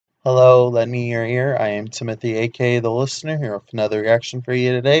Hello, lend me your ear. I am Timothy, aka the listener, here with another reaction for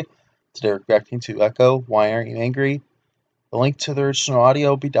you today. Today we're reacting to Ekoh, Why Aren't You Angry? The link to the original audio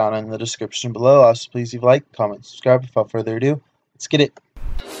will be down in the description below. Also, please leave a like, comment, subscribe. Without further ado, let's get it.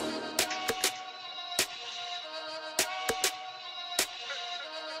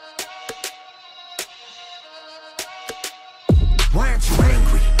 Why aren't you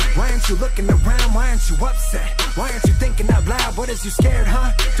angry? Why aren't you looking around? Why aren't you upset? Why aren't you thinking out loud? What is you scared,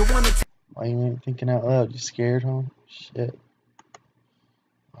 huh? Don't wanna Why you ain't thinking out loud? You scared, huh? Shit.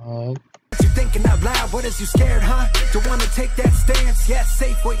 you thinking out loud? What is you scared, huh? Don't wanna take that stance? Yeah, it's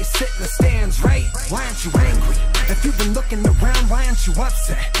safe where you sit in the stands, right? Why aren't you angry? If you've been looking around, why aren't you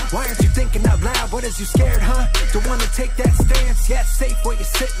upset? Why aren't you thinking out loud? What is you scared, huh? Don't wanna take that stance? Yeah, it's safe where you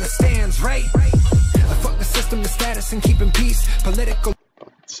sit in the stands, right? Fuck the system, the status, and keeping peace. Political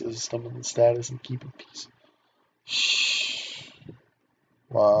System and status and keeping peace. Shh.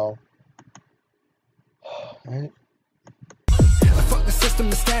 Wow. Alright. Fuck the system,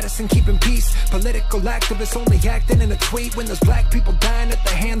 the status, and keeping peace. Political activists only acting in a tweet when there's black people dying at the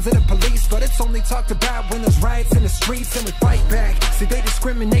hands of the police. But it's only talked about when there's riots in the streets and we fight back. See, they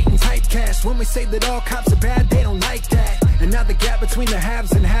discriminate and typecast. When we say that all cops are bad, they don't like that. And now the gap between the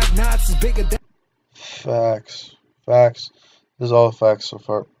haves and have-nots is bigger than... Facts. Facts. This is all facts so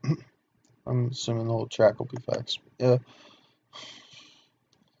far. I'm assuming the whole track will be facts. Yeah.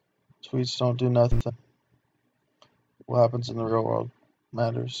 Tweets don't do nothing. What happens in the real world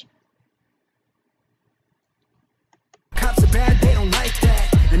matters. Cops are bad, they don't like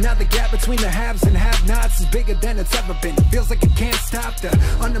that. And now the gap between the haves and have-nots is bigger than it's ever been. It feels like it can't stop. The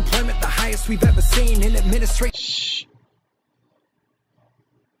unemployment, the highest we've ever seen in administration. Shh.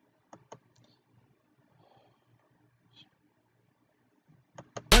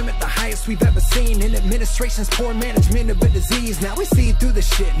 The highest we've ever seen in administration's poor management of a disease. Now we see through the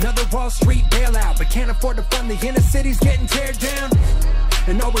shit. Another Wall Street bailout, but can't afford to fund the inner cities getting teared down.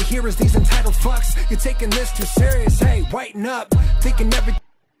 And all we hear is these entitled fucks. You're taking this too serious. Hey, whiten up. Thinking every...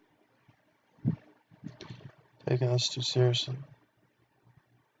 Taking this too seriously.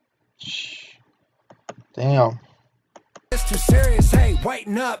 Shh. Damn. It's too serious, hey,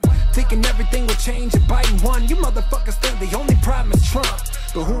 whiten up. Thinking everything will change if Biden won. You motherfuckers think the only problem is Trump.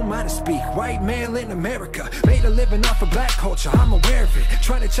 But who am I to speak? White male in America, made a living off of black culture, I'm aware of it.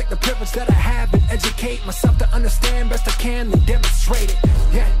 Trying to check the privilege that I have and educate myself to understand best I can and demonstrate it.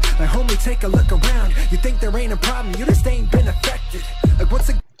 Yeah, like homie, take a look around. You think there ain't a problem, you just ain't been affected. Like what's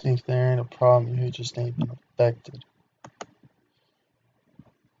a... Think there ain't a problem, you just ain't been affected.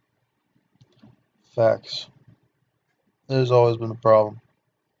 Facts. There's always been a problem.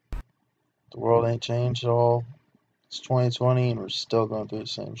 The world ain't changed at all. It's 2020 and we're still going through the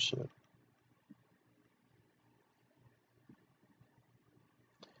same shit.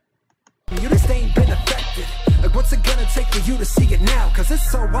 You just ain't been affected. Like what's it gonna take for you to see it now? Cause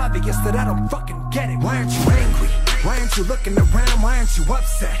it's so obvious that I don't fucking get it. Why aren't you angry? Why aren't you looking around? Why aren't you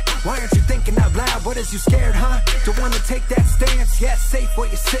upset? Why aren't you thinking out loud? What is you scared, huh? Don't wanna take that stance? Yeah, it's safe where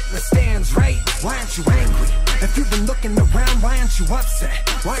you sit in the stands, right? Why aren't you angry? If you've been looking around, why aren't you upset?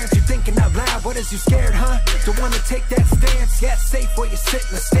 Why aren't you thinking out loud? What is you scared, huh? Don't wanna take that stance? Yeah, it's safe where you sit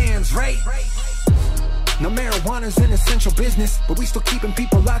in the stands, right? No, marijuana's an essential business, but we still keeping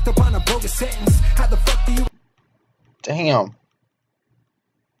people locked up on a bogus sentence. How the fuck do you... Damn.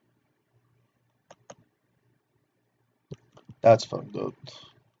 That's fucked up.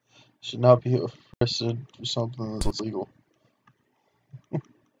 Should not be arrested for something that's illegal.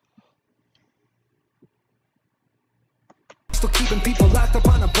 Still keeping people locked up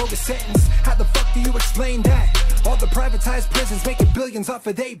on a bogus sentence. How the fuck do you explain that? All the privatized prisons making billions off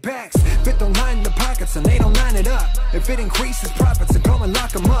of their backs. Fit don't line in the pockets and they don't line it up. If it increases profits, then go and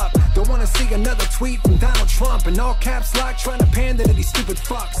lock them up. Don't wanna see another tweet from Donald Trump in all caps lock trying to pander to these stupid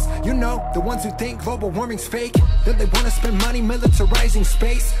fucks. You know, the ones who think global warming's fake. Then they wanna spend money militarizing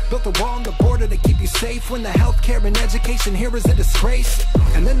space. Built a wall on the border to keep you safe when the healthcare and education here is a disgrace.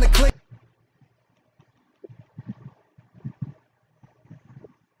 And then the click.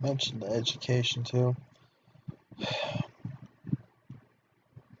 Mentioned the education too.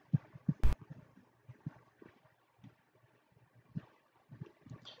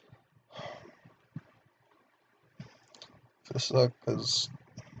 This sucks because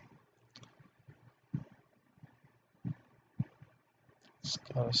it's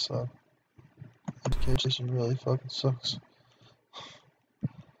gotta suck. Education really fucking sucks.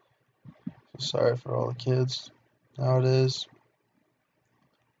 Sorry for all the kids nowadays.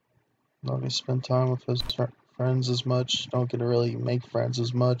 Nobody spend time with his friends as much. Don't get to really make friends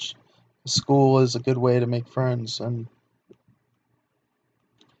as much. School is a good way to make friends, and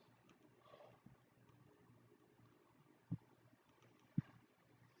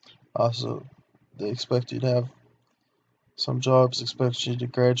Also, they expect you to have some jobs expect you to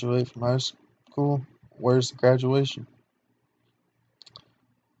graduate from high school. Where's the graduation?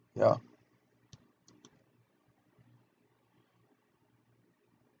 Yeah.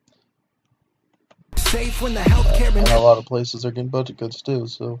 Safe when the healthcare And a lot of places are getting budget cuts too,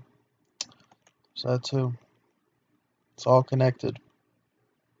 so there's that too. It's all connected.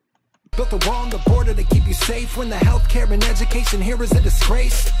 built a wall on the border to keep you safe when the healthcare and education here is a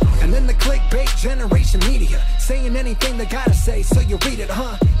disgrace. And then the clickbait generation media saying anything they gotta say, so you read it,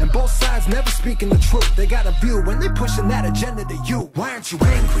 huh? And both sides never speaking the truth. They got a view when they pushing that agenda to you. Why aren't you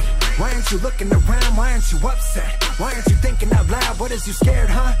angry? Why aren't you looking around? Why aren't you upset? Why aren't you thinking out loud? What is you scared,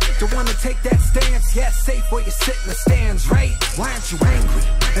 huh? Don't wanna take that stance? Yeah, it's safe where you sit in the stands, right? Why aren't you angry?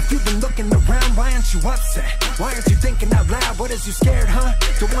 If you've been looking around, why aren't you upset? Why aren't you thinking out loud? What is you scared, huh?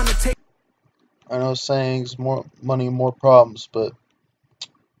 Don't wanna take. I know sayings more money, more problems, but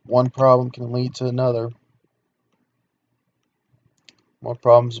one problem can lead to another. More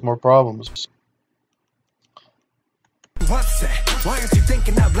problems, more problems. Upset. Why aren't you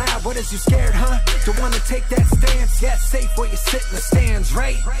thinking out loud? What is you scared, huh? Don't wanna take that stance? Yeah, it's safe where you sit in the stands,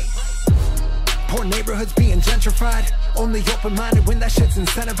 right? Poor neighborhoods being gentrified. Only open-minded when that shit's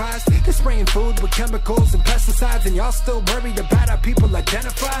incentivized. They're spraying food with chemicals and pesticides, and y'all still worried about how people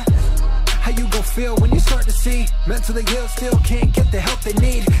identify? How you gon' feel when you start to see mentally ill still can't get the help they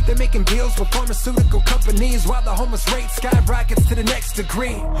need? They're making deals with pharmaceutical companies while the homeless rate skyrockets to the next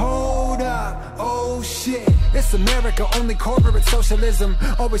degree. Hold up, oh shit, it's America, only corporate socialism.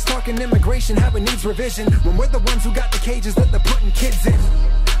 Always talking immigration, how it needs revision, when we're the ones who got the cages that they're putting kids in.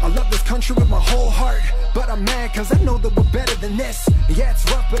 I love this country with my whole heart, but I'm mad cause I know that we're better than this. Yeah, it's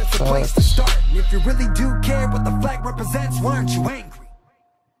rough, but it's a place to start. And if you really do care what the flag represents, why aren't you angry?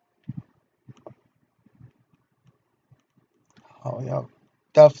 Oh yeah,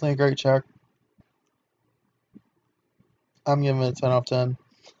 definitely a great track. I'm giving it a 10 out of 10.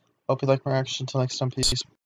 Hope you like my reaction. Until next time, peace.